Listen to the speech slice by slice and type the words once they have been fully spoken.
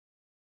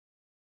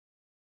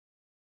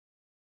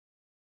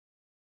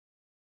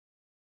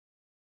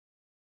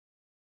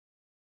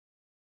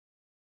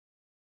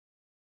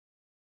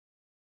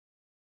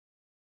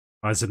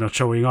Why is it not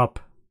showing up?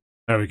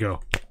 There we go.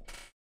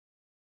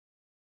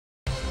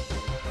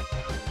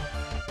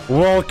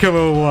 Welcome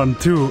everyone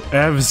to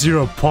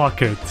F-Zero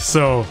Pocket.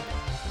 So,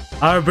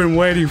 I've been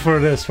waiting for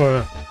this for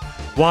a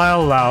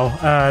while now,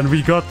 and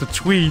we got the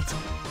tweet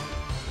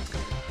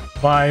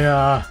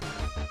by,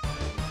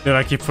 dude,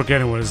 I keep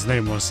forgetting what his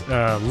name was.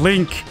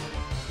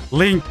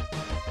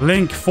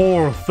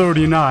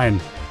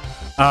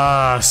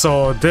 Link439.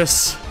 So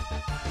this,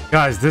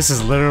 guys, this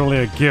is literally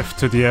a gift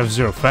to the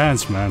F-Zero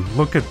fans, man.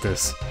 Look at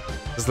this.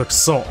 This looks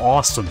so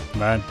awesome,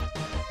 man.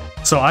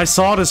 So I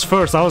saw this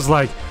first, I was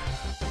like,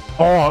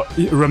 oh,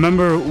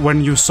 remember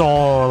when you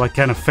saw like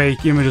kind of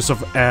fake images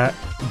of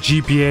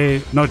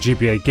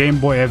Game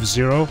Boy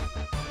F-Zero,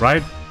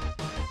 right?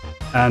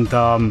 And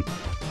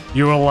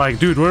you were like,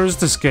 dude, where is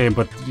this game?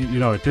 But you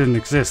know, it didn't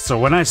exist. So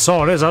when I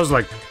saw this, I was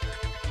like,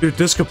 dude,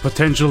 this could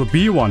potentially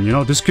be one, you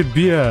know? This could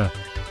be a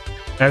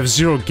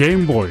F-Zero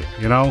Game Boy,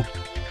 you know?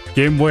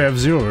 Game Boy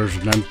F-Zero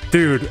version. And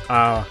dude,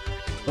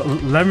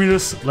 let me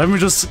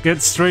just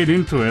get straight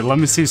into it. Let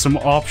me see some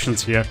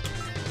options here.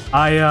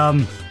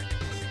 Oh,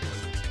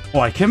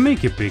 I can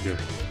make it bigger.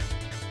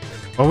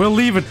 But we'll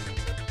leave it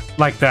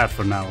like that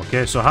for now,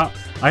 okay? So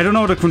I don't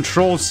know the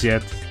controls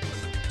yet.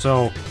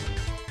 So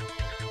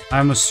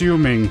I'm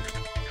assuming,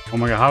 oh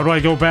my god, how do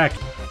I go back?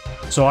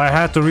 So I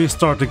had to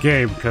restart the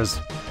game because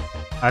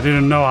I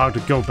didn't know how to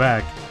go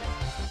back.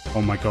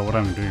 Oh my god, what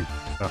am I doing?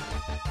 So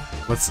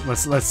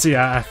let's see.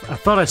 I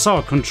thought I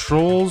saw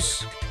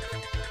controls.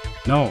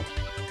 No,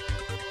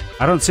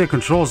 I don't see a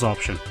controls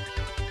option.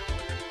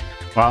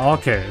 Well,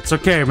 okay, it's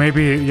okay.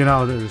 Maybe, you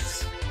know,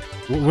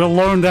 we'll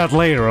learn that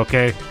later,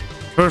 okay?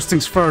 First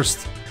things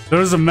first.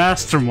 There's a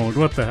master mode.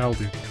 What the hell,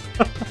 dude?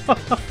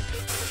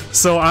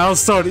 So I'll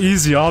start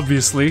easy,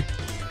 obviously,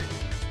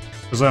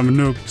 because I'm a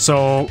noob.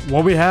 So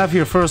what we have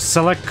here first,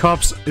 select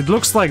cups. It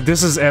looks like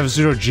this is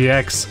F-Zero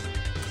GX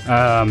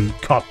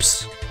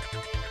cups.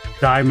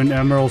 Diamond,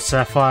 Emerald,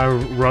 Sapphire,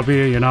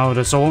 Ruby, you know,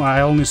 that's all.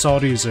 I only saw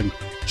these in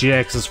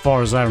GX as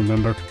far as I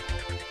remember.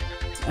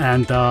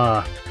 And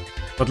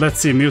but let's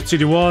see, Mute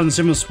City 1,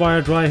 Simon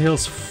Spire, Dry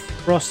Hills,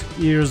 Frost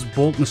Ears,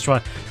 Boldness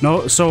Try.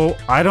 No, so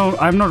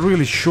I'm not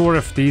really sure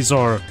if these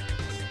are,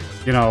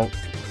 you know,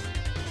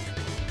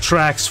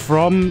 tracks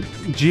from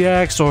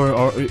GX or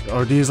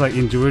are these like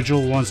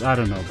individual ones? I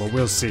don't know, but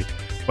we'll see.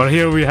 But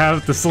here we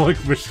have the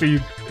Select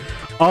Machine.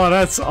 Oh,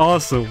 that's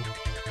awesome.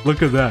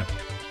 Look at that.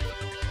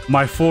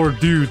 My 4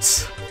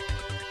 dudes.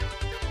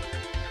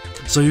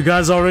 So you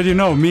guys already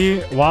know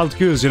me, Wild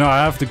Goose. You know, I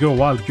have to go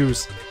Wild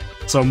Goose.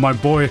 So my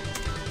boy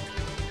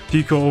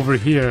Pico over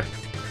here.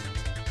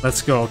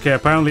 Let's go. Okay,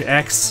 apparently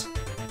X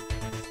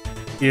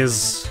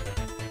is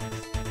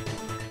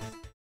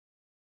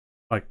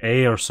like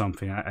A or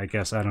something. I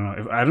guess, I don't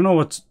know. I don't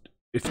know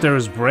if there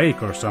is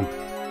break or something.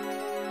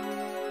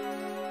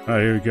 Oh,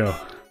 here we go.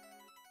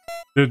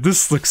 Dude,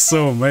 this looks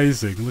so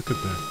amazing. Look at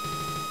that.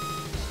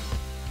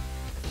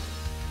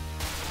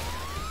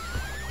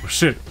 Oh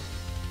shit.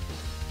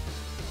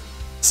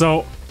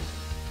 So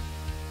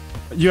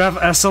you have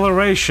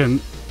acceleration,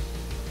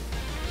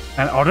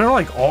 and are there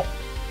like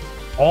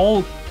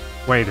all?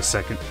 Wait a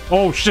second.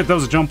 Oh shit, that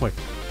was a jump plate.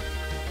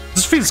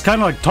 This feels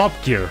kind of like Top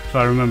Gear, if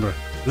I remember.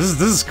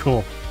 This is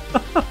cool.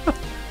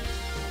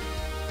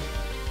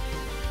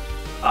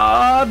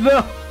 Ah,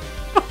 no.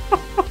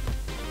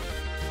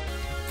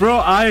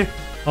 Bro,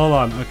 hold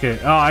on. Okay.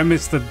 Oh, I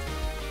missed the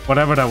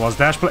whatever that was.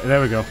 Dash plate.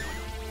 There we go.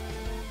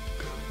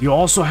 You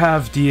also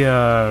have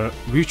the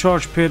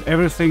recharge pit,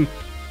 everything.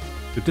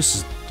 Dude, this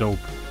is dope.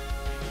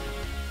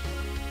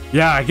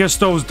 Yeah, I guess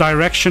those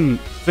direction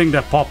thing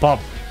that pop up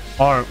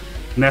are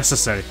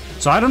necessary.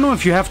 So I don't know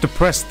if you have to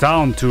press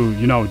down to,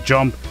 you know,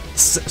 jump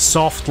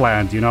soft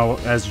land, you know,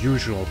 as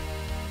usual.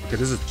 Okay,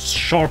 this is a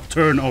sharp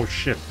turn. Oh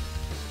shit.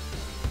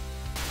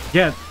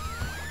 Yeah.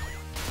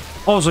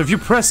 Also, if you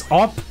press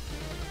up,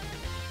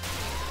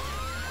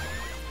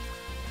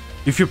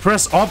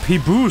 he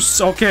boosts.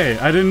 Okay,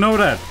 I didn't know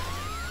that.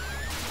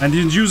 And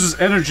he uses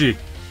energy.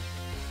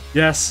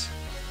 Yes.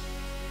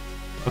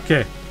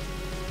 Okay.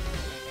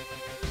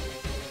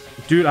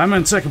 Dude, I'm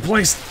in second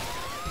place.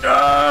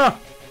 Ah!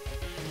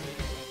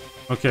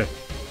 Okay.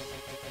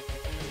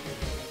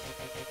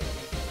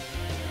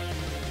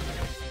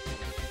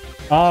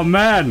 Oh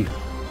man!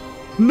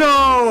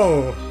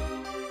 No!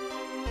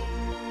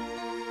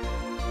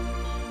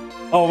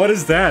 Oh, what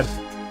is that?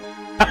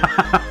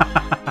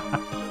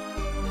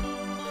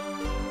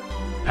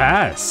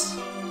 Pass.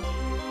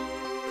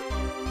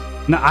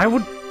 Now I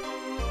would...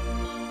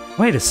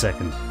 Wait a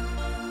second.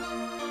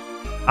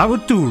 I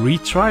would do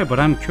retry, but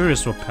I'm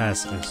curious what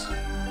pass is.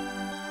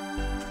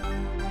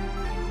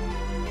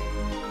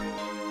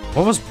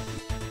 What was...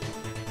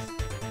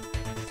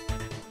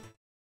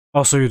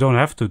 Oh, so you don't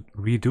have to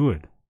redo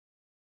it.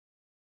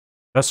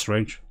 That's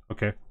strange.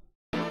 Okay.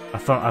 I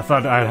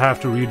thought I'd have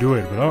to redo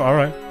it, but oh,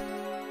 alright.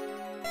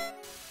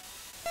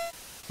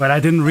 But I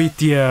didn't read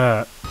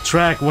the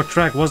track. What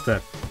track was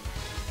that?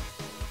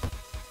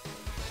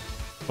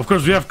 Of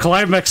course, we have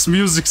climax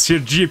musics here,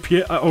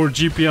 GPL or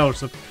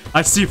something.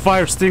 I see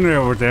Fire Stingray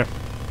over there.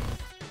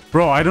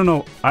 Bro, I don't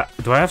know.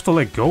 Do I have to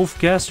let go of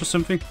gas or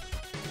something?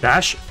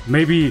 Dash?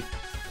 Maybe...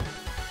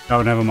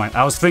 Oh, never mind.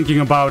 I was thinking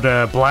about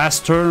a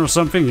blast turn or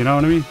something, you know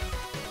what I mean?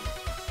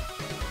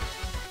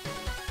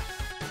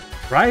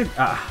 Right?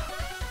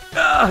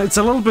 It's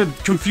a little bit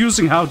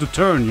confusing how to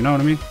turn, you know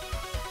what I mean?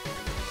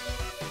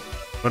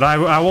 But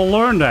I will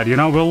learn that, you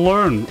know? We'll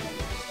learn.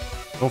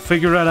 We'll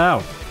figure that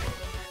out.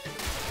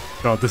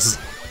 God, this is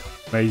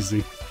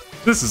amazing.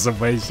 This is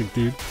amazing,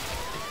 dude.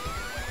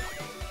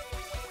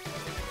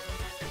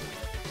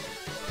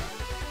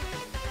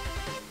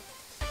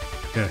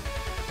 Okay.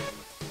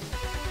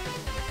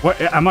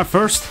 What? Am I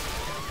first?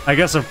 I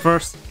guess I'm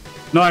first.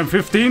 No, I'm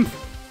 15th?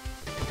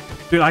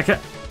 Dude, I can't...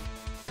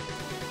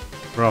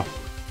 Bro.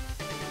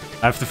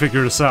 I have to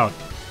figure this out.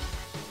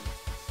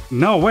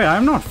 No, wait,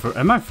 I'm not first.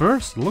 Am I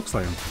first? It looks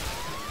like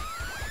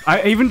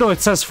I'm... Even though it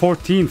says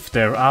 14th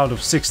there out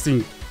of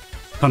 16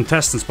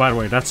 contestants, by the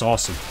way, that's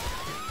awesome.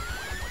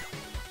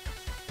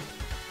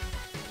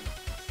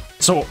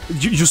 So,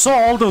 you saw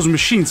all those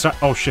machines, right?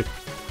 Oh shit.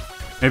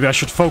 Maybe I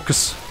should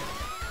focus.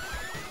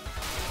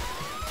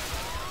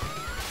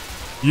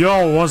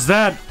 Yo, was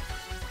that...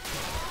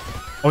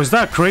 Oh, is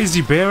that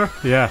Crazy Bear?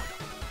 Yeah.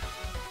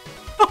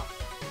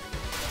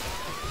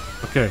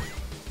 Okay.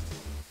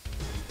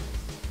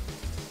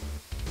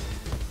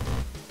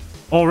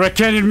 Oh, Red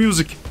Canyon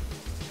music.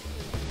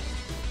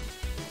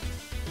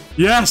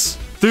 Yes!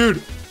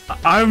 Dude,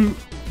 I'm...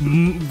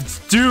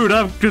 Dude,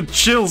 I've got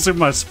chills in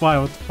my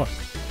spine. What the fuck?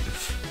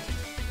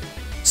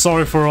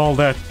 Sorry for all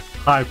that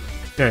hype.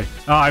 Okay.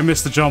 Oh, I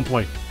missed the jump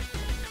play.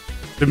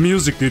 The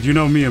music, dude. You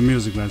know me and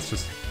music, man. It's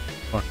just...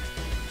 Fuck.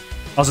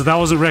 Also, that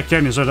wasn't Red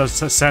Canyon, so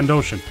that's Sand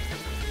Ocean.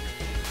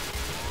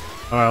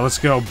 Alright, let's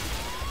go.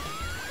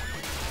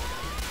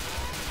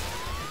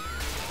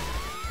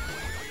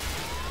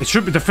 It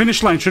should be... The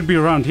finish line should be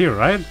around here,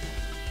 right?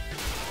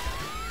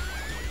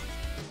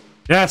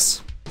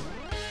 Yes!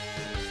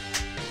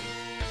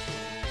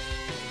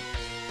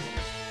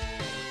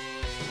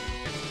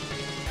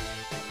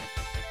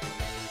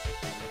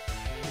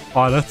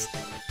 Oh,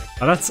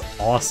 that's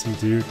awesome,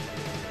 dude.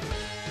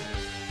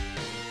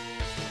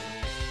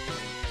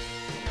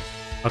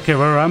 Okay,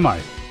 where am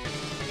I?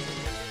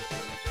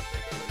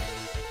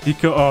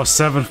 Eco, oh,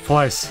 7th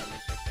place.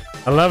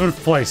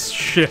 11th place,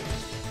 shit.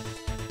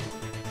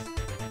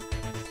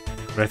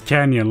 Red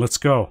Canyon, let's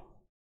go.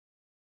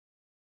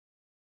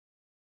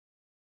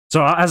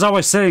 So, as I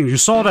was saying, you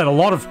saw that a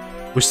lot of...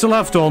 We still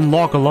have to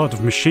unlock a lot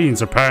of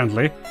machines,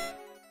 apparently.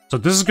 So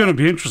this is gonna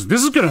be interesting.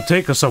 This is gonna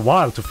take us a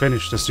while to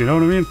finish this, you know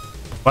what I mean?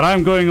 But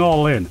I'm going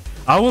all in.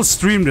 I will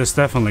stream this,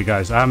 definitely,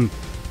 guys. I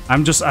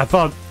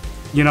thought,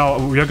 you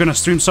know, we're gonna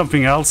stream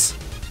something else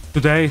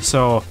today,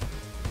 so...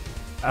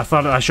 I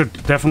thought I should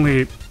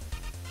definitely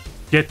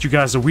get you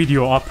guys a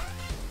video up.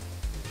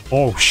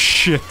 Oh,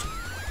 shit.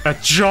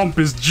 That jump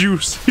is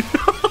juicy.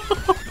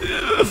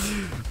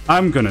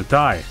 I'm gonna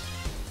die.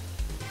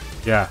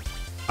 Yeah.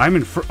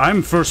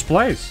 I'm first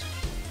place.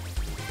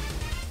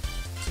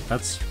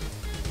 That's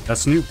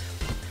new.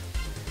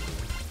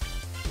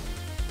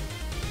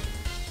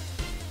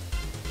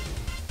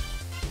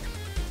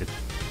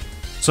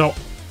 So,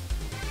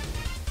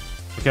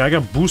 okay, I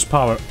got boost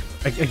power.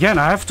 Again,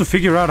 I have to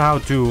figure out how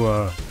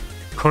to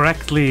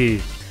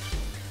correctly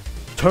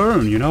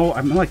turn, you know?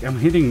 I'm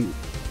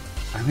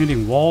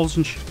hitting walls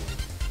and shit.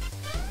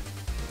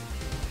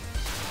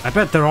 I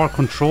bet there are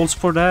controls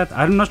for that.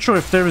 I'm not sure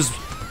if there is...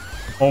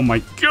 Oh my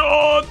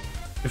god!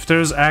 If there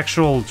is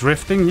actual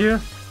drifting here.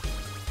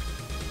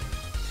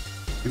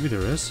 Maybe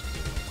there is.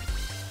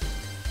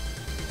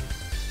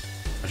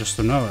 I just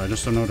don't know. I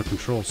just don't know the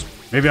controls.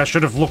 Maybe I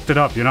should have looked it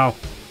up, you know?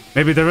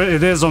 Maybe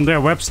it is on their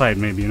website,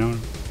 maybe, you know?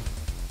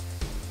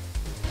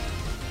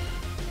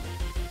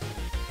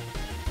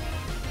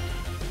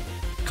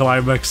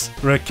 Climax.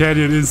 Red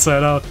Canyon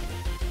Inside Out.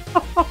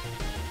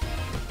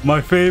 My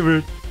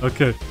favorite.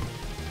 Okay.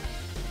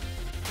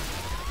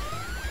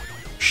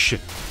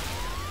 Shit.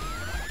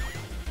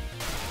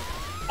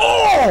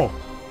 Oh!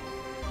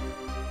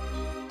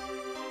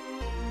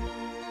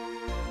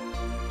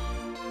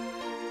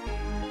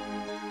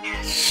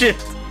 Shit.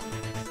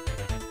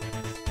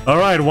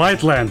 Alright,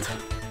 Whiteland. Let's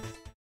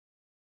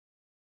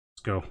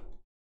go.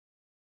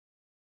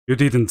 You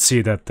didn't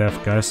see that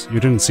death, guys. You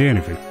didn't see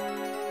anything.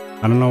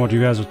 I don't know what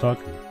you guys are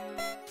talking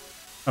about.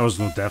 That was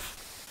no death.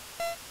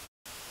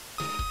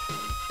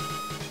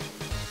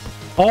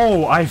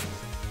 Oh,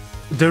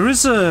 there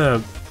is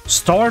a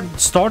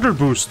starter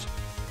boost.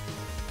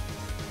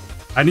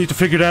 I need to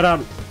figure that out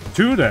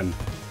too, then.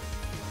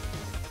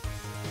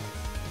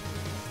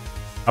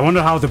 I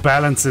wonder how the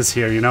balance is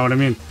here, you know what I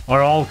mean?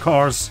 Are all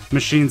cars,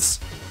 machines...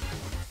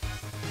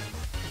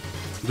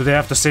 Do they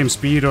have the same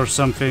speed or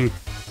something?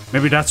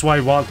 Maybe that's why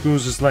Wild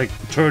Goose is like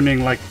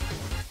turning like...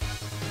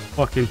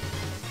 Fucking...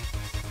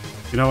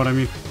 You know what I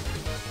mean?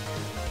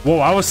 Whoa,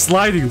 I was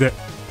sliding there.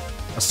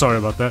 Sorry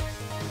about that.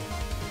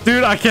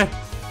 Dude, I can't...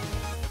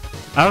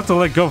 I have to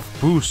let go of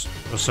boost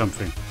or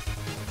something.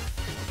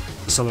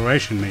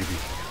 Acceleration, maybe.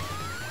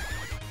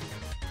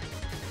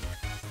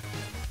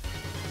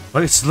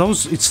 But it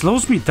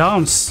slows me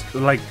down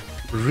like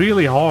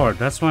really hard.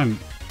 That's why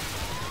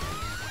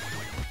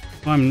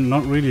I'm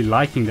not really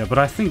liking that. But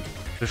I think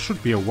there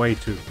should be a way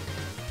to.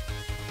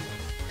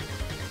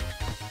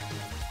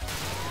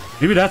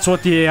 Maybe that's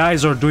what the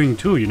AIs are doing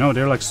too, you know?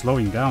 They're like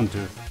slowing down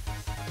to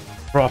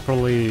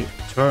properly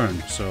turn,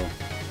 so.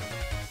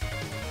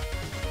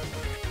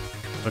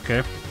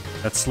 Okay.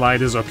 That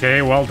slide is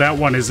okay. Well, that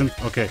one isn't.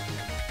 Okay.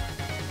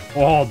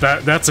 Oh,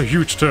 that's a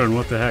huge turn.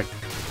 What the heck?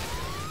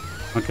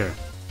 Okay.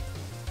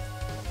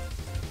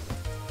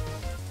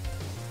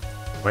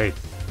 Wait.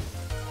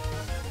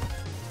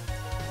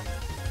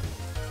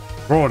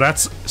 Bro,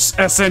 that's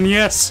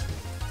SNES.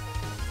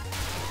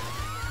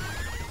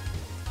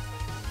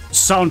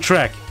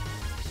 Soundtrack.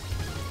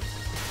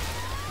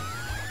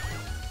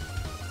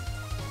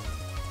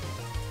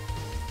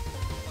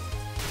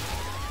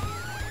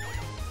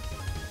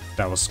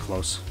 That was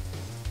close.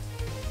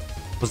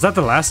 Was that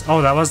the last?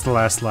 Oh, that was the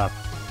last lap.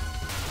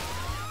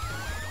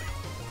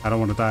 I don't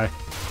want to die.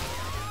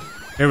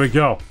 Here we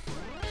go.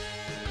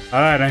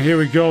 Alright, and here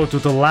we go to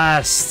the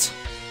last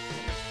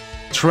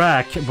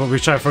track, but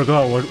which I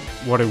forgot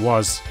what it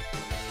was.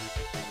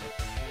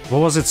 What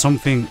was it?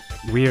 Something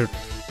weird.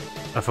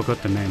 I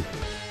forgot the name.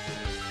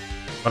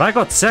 But I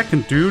got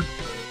second, dude.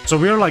 So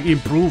we're like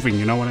improving,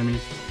 you know what I mean?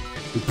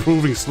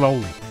 Improving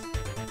slowly.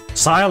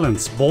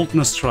 Silence,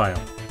 boldness trial.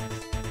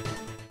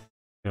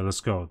 Yeah,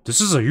 let's go.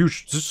 This is a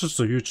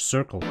huge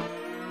circle.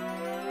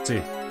 Let's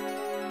see.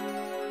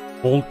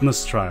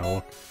 Boldness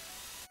trial.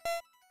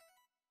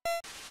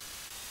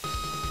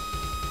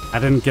 I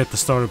didn't get the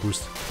starter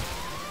boost.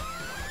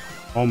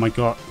 Oh my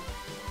god.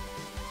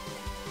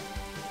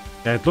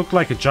 Yeah, it looked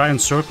like a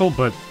giant circle,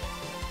 but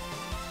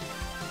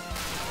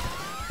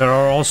there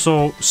are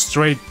also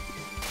straight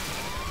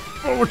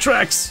forward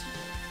tracks.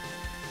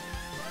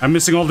 I'm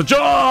missing all the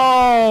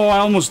oh, I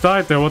almost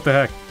died there. What the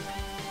heck?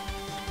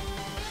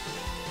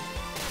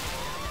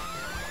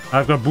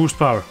 I've got boost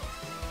power.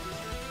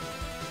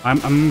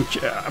 I'm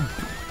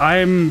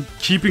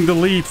keeping the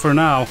lead for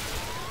now.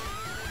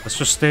 Let's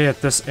just stay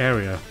at this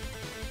area.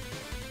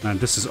 Man,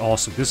 this is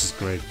awesome. This is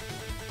great.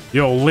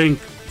 Yo, Link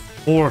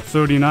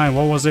 439,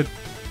 what was it?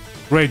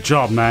 Great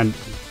job, man.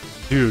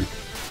 Dude.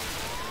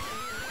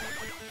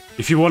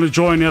 If you want to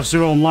join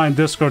F-Zero Online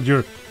Discord,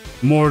 you're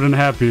more than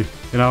happy.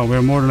 You know,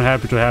 we're more than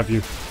happy to have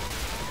you.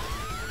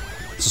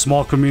 It's a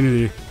small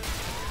community.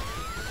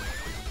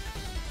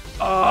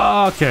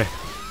 Okay.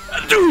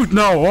 Dude,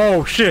 no!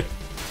 Oh, shit!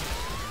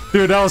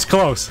 Dude, that was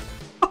close.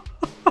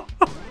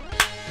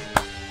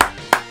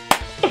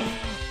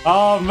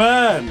 Oh,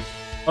 man!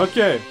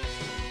 Okay.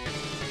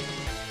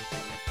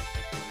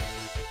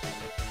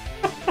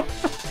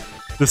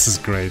 This is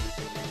great.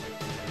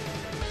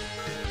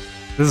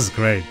 This is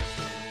great.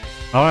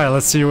 Alright,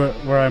 let's see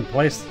where I'm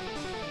placed.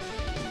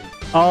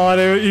 Oh,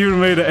 they even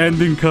made an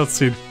ending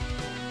cutscene.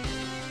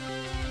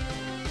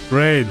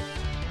 Great.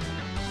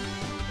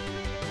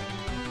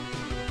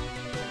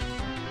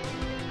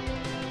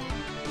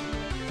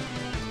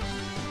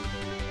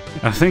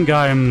 I think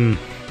I'm...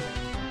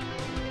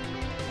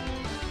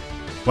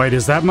 Wait,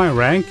 is that my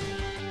rank?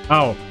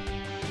 Oh,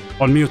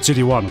 on Mute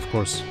City 1, of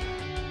course.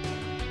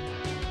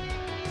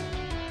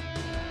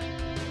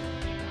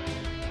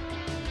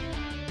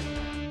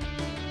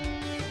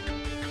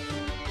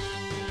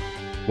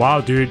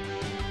 Wow, dude.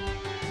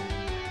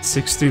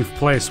 16th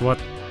place, what?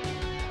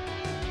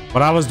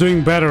 But I was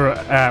doing better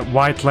at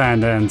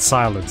Whiteland and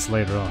Silence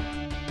later on.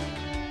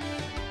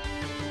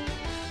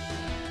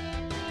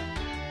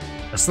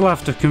 I still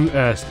have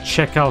to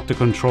check out the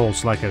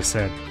controls, like I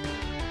said.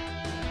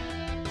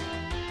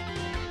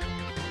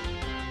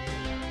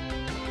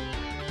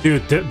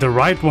 Dude, the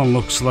right one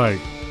looks like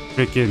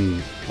freaking...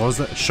 What was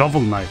that?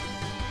 Shovel Knight.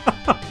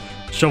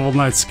 Shovel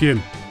Knight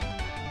skin.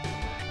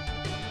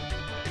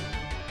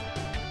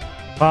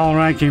 Final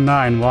ranking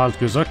 9, Wild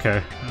Goose.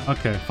 Okay.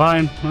 Okay,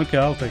 fine. Okay,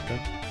 I'll take that.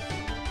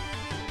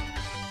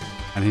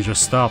 And he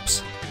just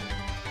stops.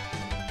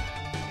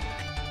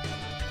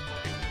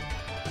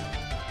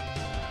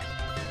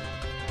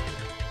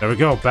 There we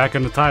go, back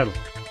in the title.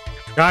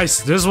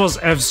 Guys, this was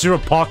F-Zero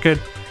Pocket.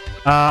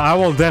 I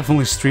will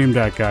definitely stream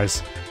that,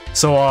 guys.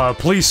 So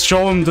please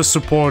show him the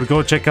support.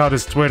 Go check out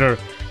his Twitter.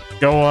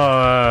 Go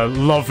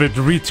love it,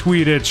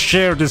 retweet it,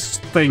 share this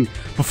thing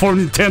before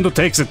Nintendo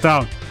takes it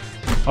down.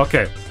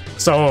 Okay,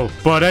 so,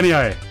 but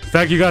anyway,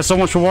 thank you guys so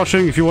much for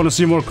watching. If you want to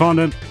see more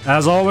content,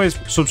 as always,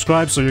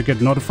 subscribe so you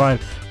get notified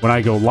when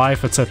I go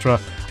live, etc.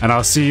 And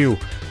I'll see you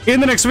in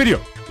the next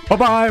video.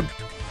 Bye-bye!